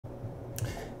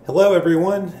Hello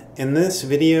everyone. In this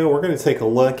video we're going to take a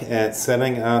look at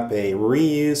setting up a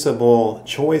reusable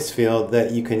choice field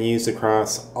that you can use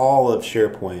across all of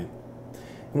SharePoint.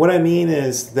 What I mean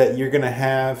is that you're going to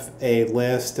have a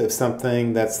list of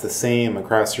something that's the same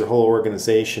across your whole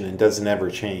organization and doesn't ever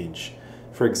change.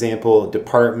 For example,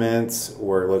 departments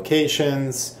or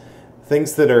locations,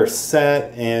 things that are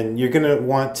set, and you're going to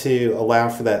want to allow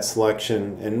for that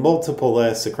selection in multiple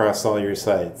lists across all your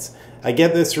sites. I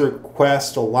get this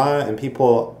request a lot and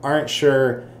people aren't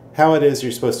sure how it is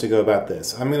you're supposed to go about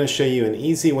this. I'm going to show you an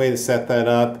easy way to set that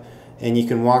up, and you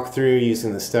can walk through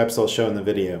using the steps I'll show in the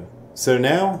video. So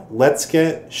now let's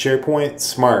get SharePoint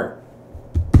smart.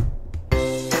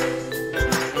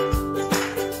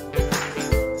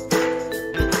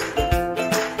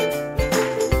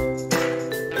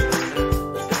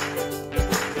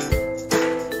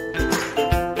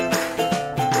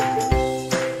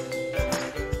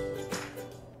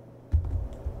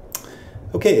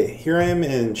 Okay, here I am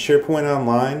in SharePoint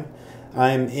Online.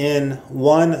 I'm in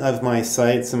one of my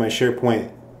sites in my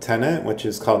SharePoint tenant, which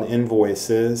is called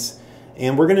Invoices.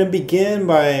 And we're going to begin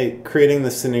by creating the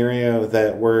scenario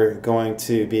that we're going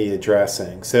to be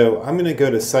addressing. So I'm going to go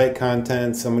to Site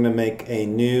Contents. I'm going to make a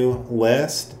new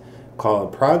list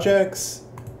called Projects.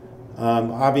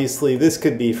 Obviously, this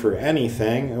could be for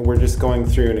anything. We're just going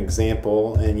through an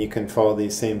example, and you can follow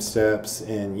these same steps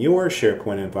in your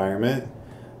SharePoint environment.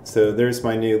 So there's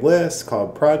my new list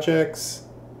called Projects,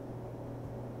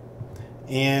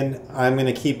 and I'm going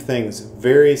to keep things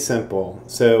very simple.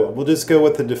 So we'll just go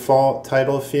with the default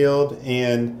title field,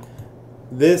 and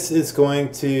this is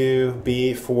going to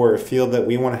be for a field that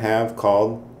we want to have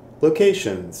called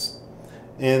Locations.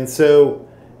 And so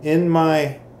in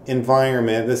my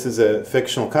environment, this is a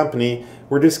fictional company,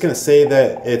 we're just going to say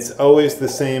that it's always the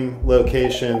same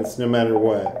locations no matter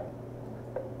what.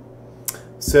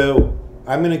 So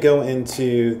I'm going to go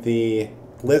into the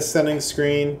list settings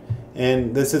screen,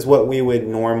 and this is what we would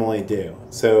normally do.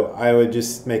 So I would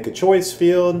just make a choice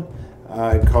field,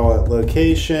 I'd call it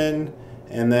location,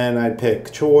 and then I'd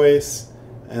pick choice,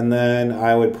 and then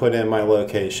I would put in my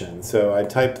location. So I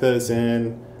type those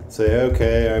in, say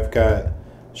okay, I've got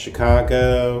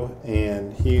Chicago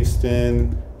and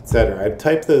Houston, etc. I'd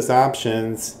type those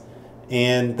options,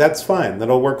 and that's fine.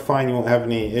 That'll work fine. You won't have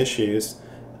any issues.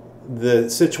 The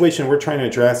situation we're trying to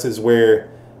address is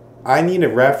where I need to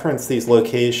reference these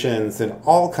locations in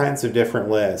all kinds of different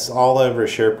lists all over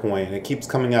SharePoint. It keeps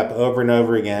coming up over and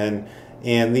over again,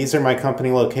 and these are my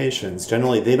company locations.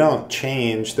 Generally, they don't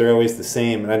change. They're always the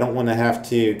same, and I don't want to have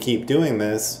to keep doing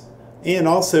this. And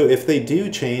also, if they do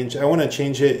change, I want to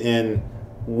change it in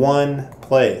one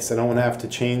place. I don't want to have to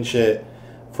change it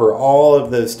for all of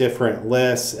those different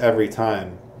lists every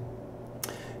time.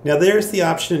 Now there's the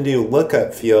option to do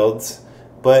lookup fields,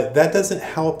 but that doesn't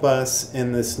help us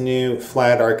in this new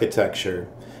flat architecture.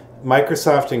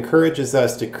 Microsoft encourages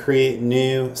us to create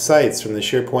new sites from the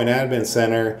SharePoint Admin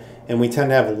Center, and we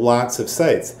tend to have lots of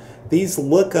sites. These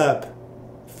lookup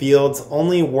fields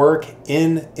only work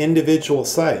in individual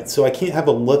sites, so I can't have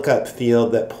a lookup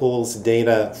field that pulls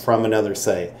data from another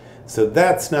site. So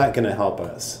that's not going to help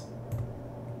us.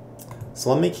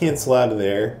 So let me cancel out of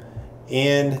there,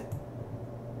 and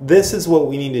this is what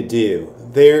we need to do.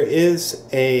 There is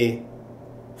a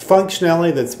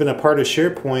functionality that's been a part of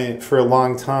SharePoint for a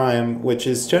long time, which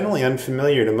is generally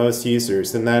unfamiliar to most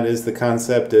users, and that is the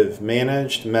concept of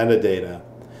managed metadata.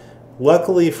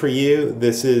 Luckily for you,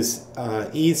 this is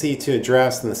easy to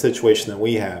address in the situation that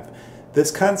we have.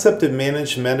 This concept of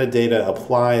managed metadata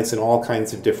applies in all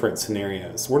kinds of different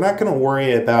scenarios. We're not going to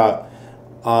worry about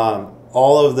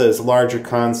all of those larger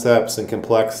concepts and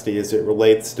complexity as it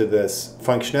relates to this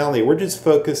functionality. We're just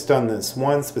focused on this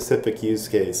one specific use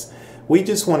case. We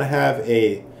just want to have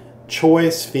a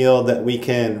choice field that we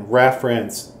can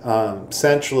reference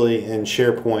centrally in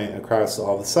SharePoint across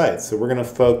all the sites. So we're going to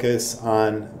focus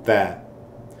on that.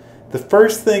 The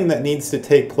first thing that needs to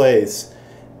take place,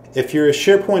 if you're a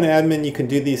SharePoint admin, you can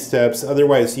do these steps.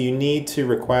 Otherwise, you need to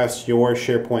request your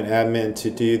SharePoint admin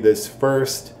to do this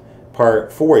first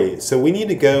part for you. So we need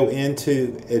to go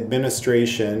into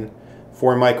administration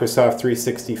for Microsoft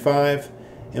 365,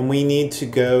 and we need to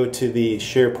go to the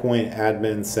SharePoint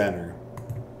Admin Center.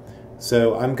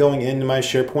 So I'm going into my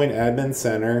SharePoint Admin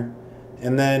Center,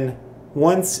 and then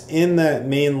once in that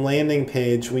main landing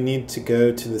page, we need to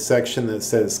go to the section that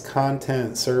says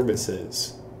Content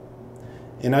Services.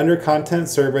 And under Content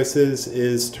Services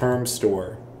is Term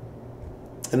Store.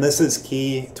 And this is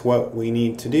key to what we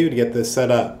need to do to get this set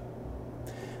up.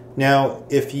 Now,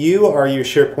 if you are your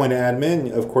SharePoint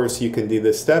admin, of course you can do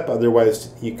this step.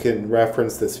 Otherwise, you can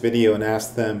reference this video and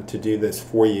ask them to do this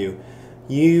for you.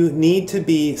 you need to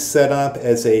be set up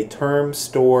as a term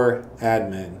store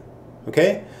admin.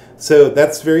 Okay, so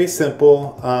that's very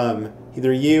simple.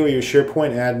 Either you or your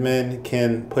SharePoint admin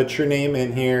can put your name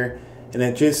in here, and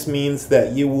it just means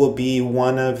that you will be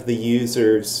one of the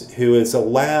users who is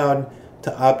allowed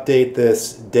to update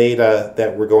this data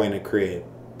that we're going to create.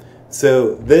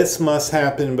 So this must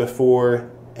happen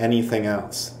before anything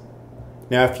else.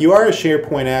 Now, if you are a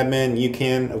SharePoint admin, you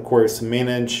can, of course,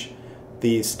 manage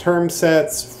these term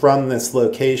sets from this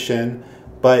location,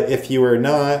 but if you are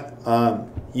not,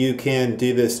 you can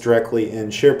do this directly in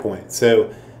SharePoint.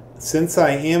 So since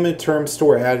I am a term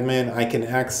store admin, I can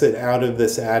exit out of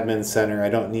this admin center. I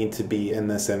don't need to be in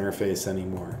this interface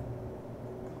anymore.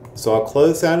 So I'll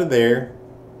close out of there.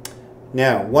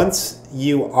 Now, once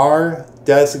you are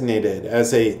designated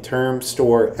as a term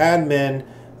store admin,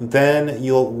 then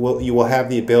you will have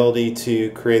the ability to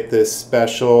create this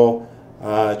special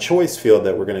choice field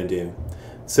that we're going to do.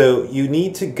 So you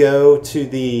need to go to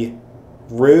the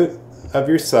root of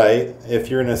your site. If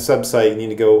you're in a subsite, you need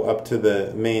to go up to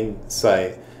the main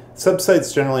site.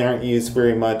 Subsites generally aren't used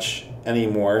very much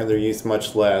anymore. They're used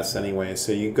much less anyway.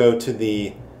 So you go to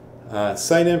the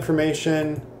site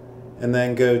information and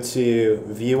then go to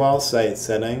View All Site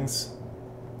Settings.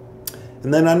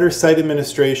 And then under Site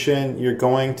Administration, you're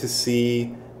going to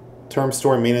see Term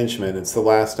Store Management. It's the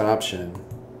last option.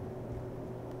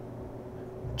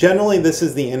 Generally, this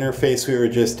is the interface we were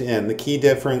just in. The key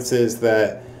difference is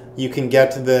that you can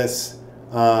get to this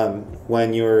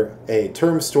when you're a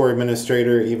term store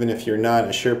administrator, even if you're not a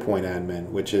SharePoint admin,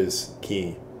 which is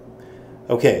key.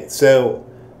 Okay, so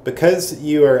because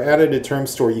you are added to term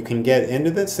store, you can get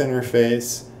into this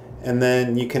interface, and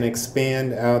then you can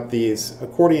expand out these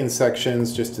accordion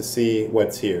sections just to see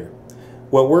what's here.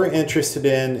 What we're interested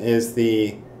in is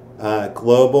the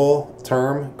global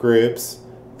term groups.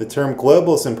 The term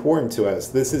global is important to us.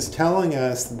 This is telling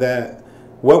us that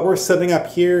what we're setting up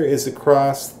here is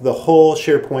across the whole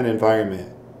SharePoint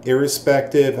environment,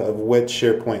 irrespective of which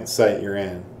SharePoint site you're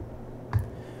in.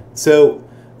 So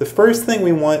the first thing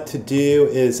we want to do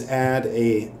is add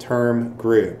a term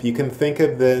group. You can think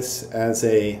of this as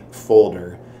a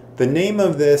folder. The name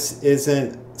of this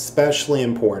isn't especially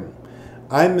important.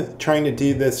 I'm trying to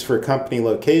do this for company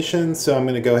locations, so I'm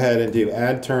going to go ahead and do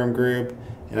add term group,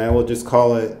 and I will just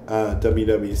call it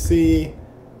WWC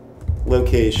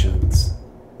locations.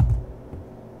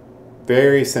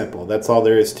 Very simple. That's all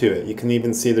there is to it. You can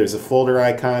even see there's a folder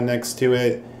icon next to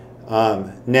it.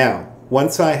 Now,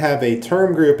 once I have a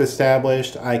term group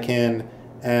established, I can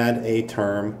add a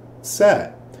term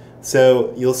set.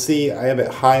 So you'll see I have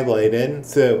it highlighted.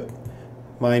 So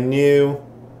my new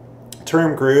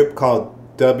term group called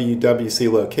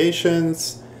WWC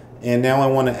locations, and now I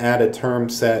want to add a term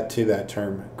set to that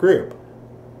term group.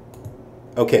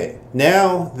 Okay,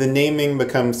 now the naming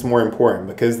becomes more important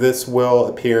because this will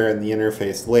appear in the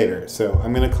interface later. So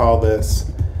I'm going to call this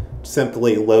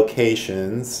simply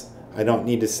locations. I don't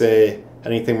need to say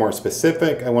anything more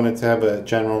specific. I want it to have a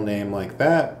general name like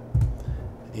that,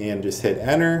 and just hit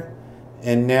enter.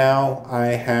 And now I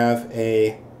have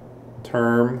a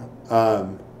term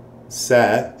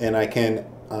set, and I can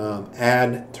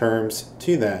add terms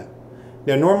to that.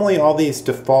 Now normally all these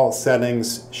default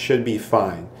settings should be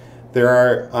fine. There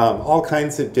are all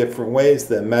kinds of different ways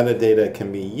that metadata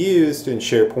can be used in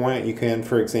SharePoint. You can,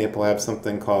 for example, have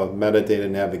something called metadata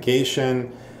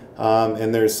navigation,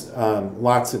 and there's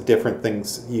lots of different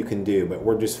things you can do, but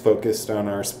we're just focused on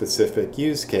our specific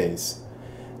use case.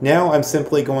 Now I'm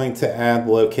simply going to add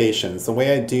locations. The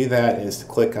way I do that is to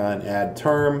click on Add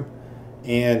Term,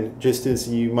 and just as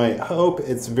you might hope,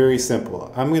 it's very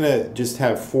simple. I'm going to just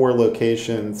have 4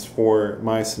 locations for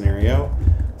my scenario.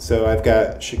 So I've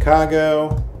got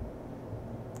Chicago.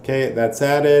 Okay, that's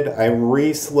added. I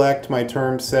reselect my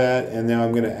term set, and now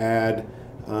I'm going to add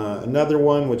another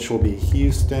one, which will be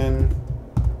Houston.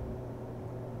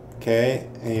 Okay,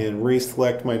 and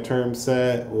reselect my term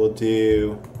set. We'll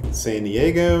do San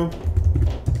Diego.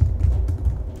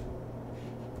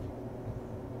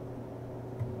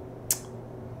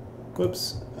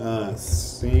 Whoops,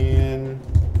 San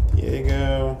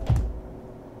Diego.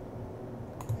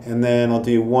 And then I'll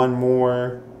do one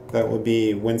more. That will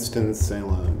be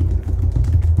Winston-Salem.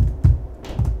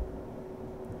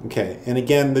 Okay, and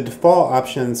again, the default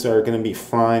options are going to be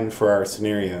fine for our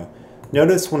scenario.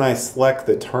 Notice when I select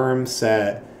the term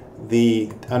set,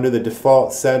 under the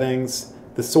default settings,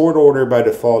 the sort order by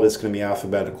default is going to be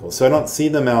alphabetical. So I don't see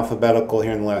them alphabetical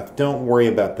here on the left. Don't worry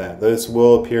about that. Those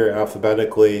will appear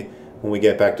alphabetically when we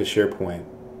get back to SharePoint.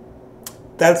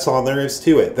 That's all there is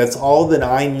to it. That's all that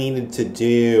I needed to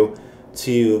do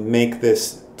to make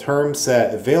this term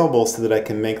set available so that I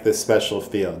can make this special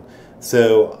field.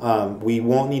 So we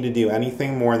won't need to do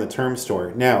anything more in the term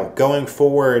store. Now, going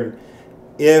forward,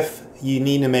 if you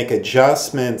need to make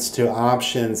adjustments to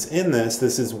options in this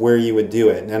is where you would do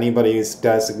it. And anybody who's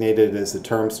designated as a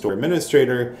term store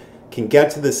administrator can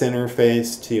get to this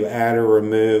interface to add or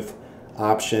remove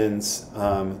options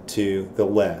to the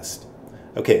list.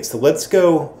 Okay, so let's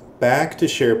go back to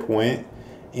SharePoint,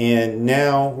 and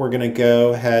now we're going to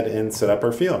go ahead and set up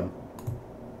our field.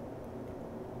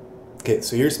 Okay,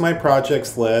 so here's my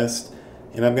projects list,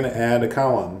 and I'm going to add a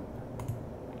column.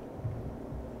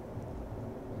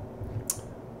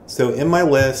 So in my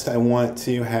list, I want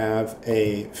to have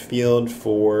a field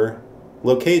for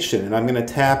location, and I'm going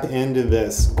to tap into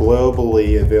this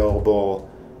globally available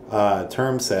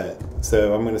term set.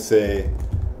 So I'm going to say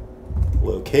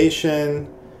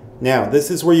location. Now, this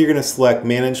is where you're going to select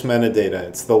Managed Metadata.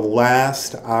 It's the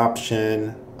last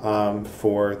option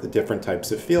for the different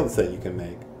types of fields that you can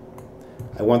make.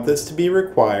 I want this to be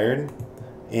required,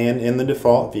 and in the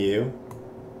default view,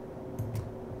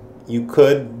 you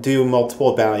could do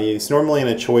multiple values. Normally in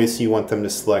a choice, you want them to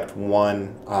select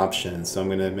one option, so I'm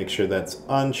going to make sure that's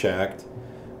unchecked.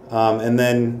 And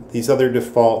then these other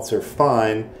defaults are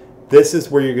fine. This is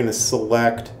where you're going to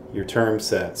select your term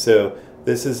set. So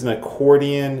this is an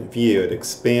accordion view. It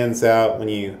expands out when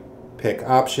you pick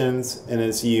options, and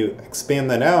as you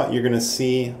expand that out, you're going to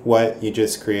see what you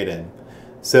just created.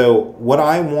 So what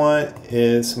I want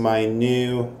is my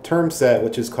new term set,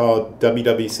 which is called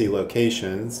WWC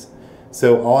Locations.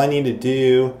 So all I need to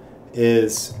do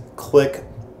is click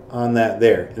on that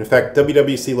there. In fact,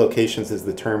 WWC Locations is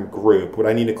the term group. What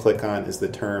I need to click on is the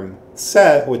term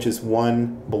set, which is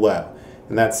one below.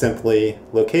 And that's simply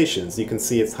locations. You can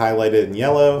see it's highlighted in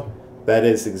yellow. That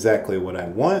is exactly what I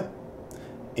want.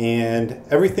 And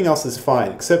everything else is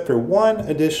fine, except for one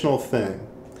additional thing.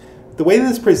 The way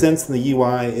this presents in the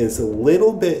UI is a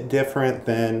little bit different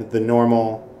than the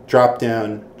normal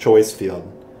drop-down choice field.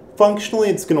 Functionally,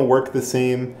 it's going to work the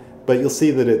same, but you'll see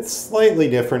that it's slightly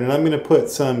different, and I'm going to put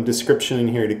some description in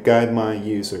here to guide my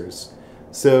users.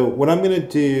 So what I'm going to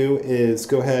do is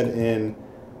go ahead and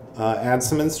add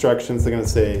some instructions. They're going to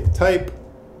say type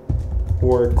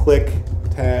or click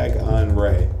tag on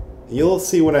right. You'll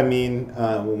see what I mean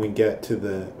when we get to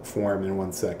the form in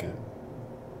 1 second.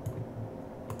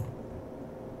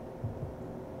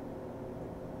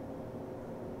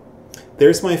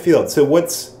 There's my field. So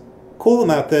what's cool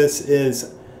about this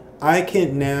is I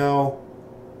can now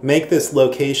make this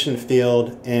location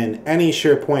field in any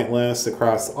SharePoint list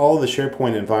across all the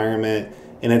SharePoint environment,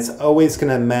 and it's always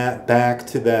going to map back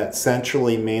to that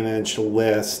centrally managed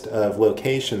list of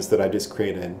locations that I just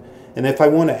created. And if I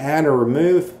want to add or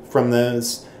remove from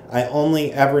those, I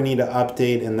only ever need to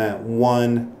update in that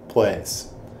one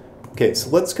place. Okay,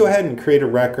 so let's go ahead and create a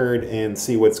record and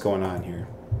see what's going on here.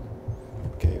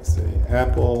 Okay, say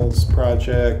Apple's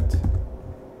project.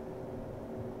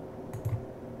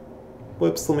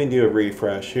 Whoops, let me do a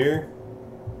refresh here.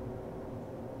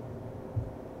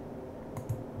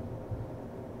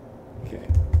 Okay,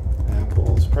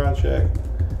 Apple's project.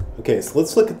 Okay, so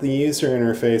let's look at the user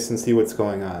interface and see what's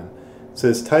going on. It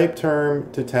says type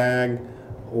term to tag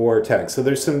or tag. So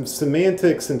there's some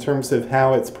semantics in terms of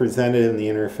how it's presented in the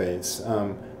interface.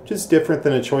 Just different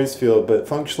than a choice field, but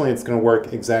functionally it's going to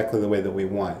work exactly the way that we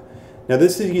want. Now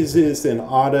this uses an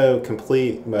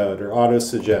auto-complete mode or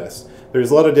auto-suggest.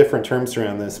 There's a lot of different terms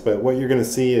around this, but what you're going to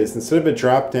see is instead of a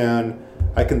drop-down,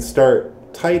 I can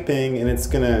start typing and it's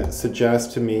going to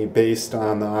suggest to me based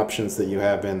on the options that you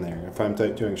have in there. If I'm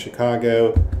doing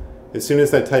Chicago, as soon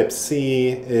as I type C,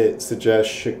 it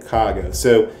suggests Chicago.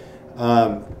 So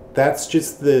that's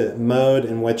just the mode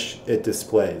in which it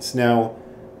displays. Now,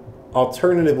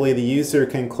 alternatively, the user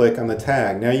can click on the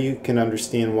tag. Now you can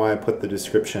understand why I put the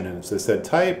description in. So it said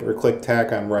type or click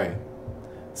tag on right.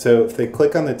 So if they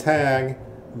click on the tag,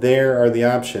 there are the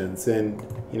options. And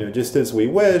just as we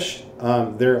wish,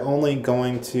 they're only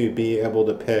going to be able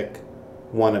to pick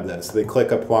one of those. So they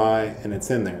click apply and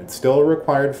it's in there. It's still a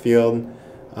required field,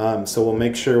 so we'll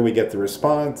make sure we get the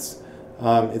response.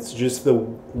 It's just the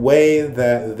way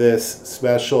that this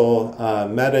special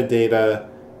metadata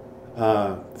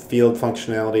field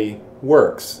functionality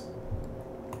works.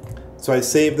 So I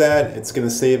save that, it's going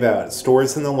to save out. It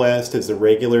stores in the list as a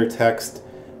regular text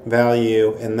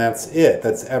value, and that's it.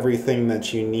 That's everything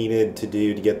that you needed to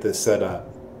do to get this set up.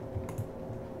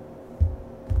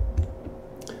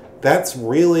 That's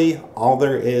really all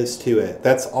there is to it.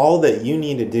 That's all that you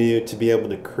need to do to be able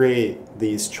to create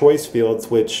these choice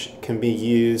fields, which can be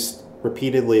used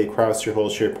repeatedly across your whole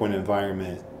SharePoint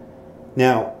environment.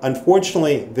 Now,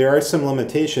 unfortunately, there are some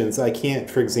limitations. I can't,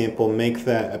 for example, make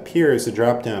that appear as a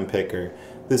drop-down picker.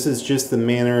 This is just the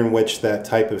manner in which that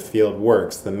type of field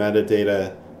works, the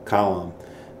metadata column.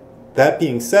 That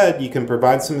being said, you can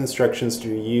provide some instructions to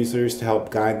your users to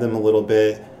help guide them a little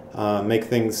bit, make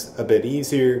things a bit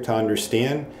easier to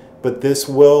understand, but this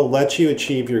will let you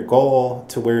achieve your goal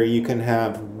to where you can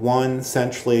have one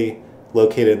centrally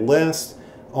located list.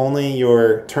 Only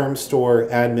your term store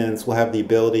admins will have the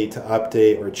ability to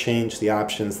update or change the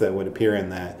options that would appear in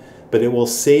that. But it will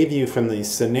save you from these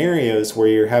scenarios where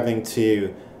you're having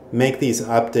to make these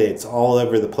updates all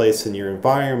over the place in your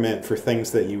environment for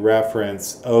things that you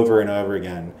reference over and over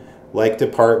again, like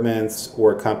departments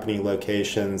or company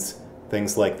locations,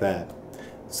 things like that.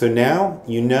 So now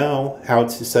you know how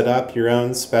to set up your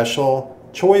own special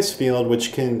choice field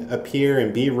which can appear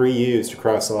and be reused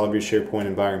across all of your SharePoint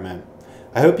environment.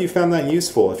 I hope you found that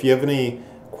useful. If you have any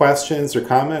questions or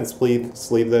comments,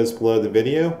 please leave those below the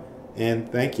video,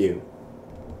 and thank you.